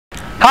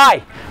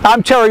Hi,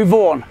 I'm Terry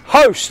Vaughan,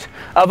 host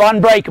of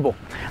Unbreakable.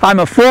 I'm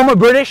a former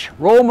British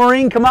Royal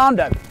Marine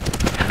Commando,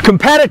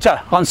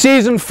 competitor on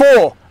season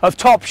 4 of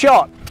Top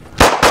Shot,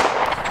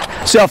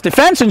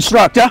 self-defense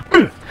instructor,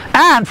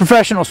 and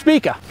professional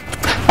speaker.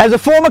 As a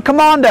former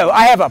commando,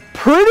 I have a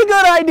pretty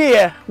good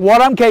idea what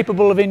I'm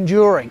capable of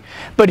enduring.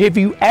 But have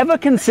you ever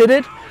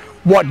considered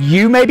what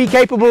you may be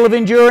capable of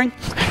enduring?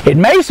 It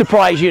may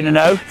surprise you to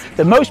know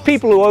that most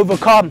people who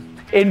overcome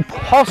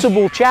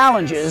impossible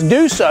challenges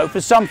do so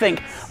for something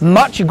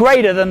much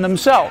greater than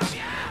themselves.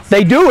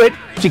 They do it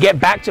to get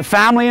back to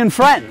family and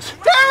friends.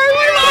 Terry,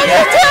 we love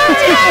you,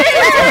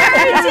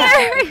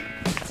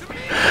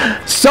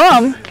 Terry!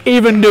 Some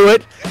even do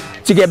it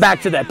to get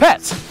back to their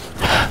pets.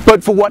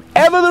 But for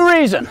whatever the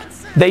reason,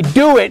 they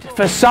do it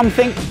for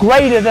something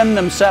greater than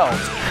themselves.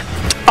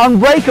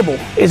 Unbreakable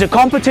is a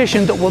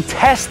competition that will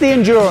test the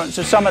endurance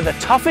of some of the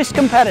toughest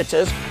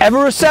competitors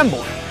ever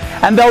assembled.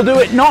 And they'll do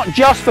it not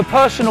just for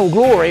personal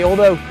glory,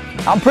 although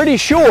I'm pretty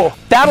sure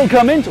that'll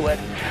come into it.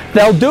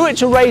 They'll do it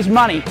to raise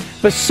money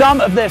for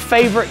some of their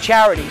favorite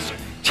charities.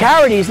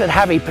 Charities that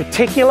have a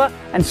particular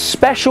and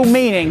special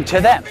meaning to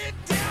them.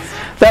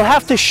 They'll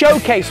have to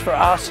showcase for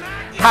us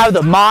how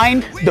the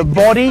mind, the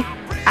body,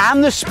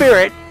 and the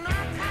spirit,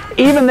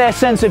 even their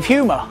sense of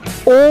humor,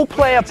 all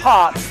play a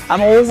part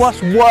and all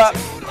must work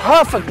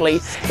perfectly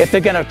if they're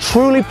going to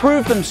truly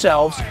prove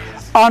themselves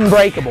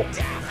unbreakable.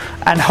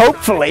 And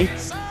hopefully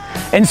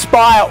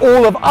inspire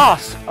all of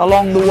us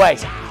along the way.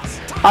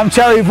 I'm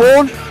Terry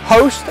Vaughan,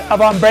 host of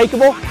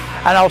Unbreakable,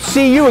 and I'll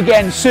see you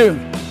again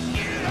soon.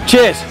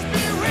 Cheers.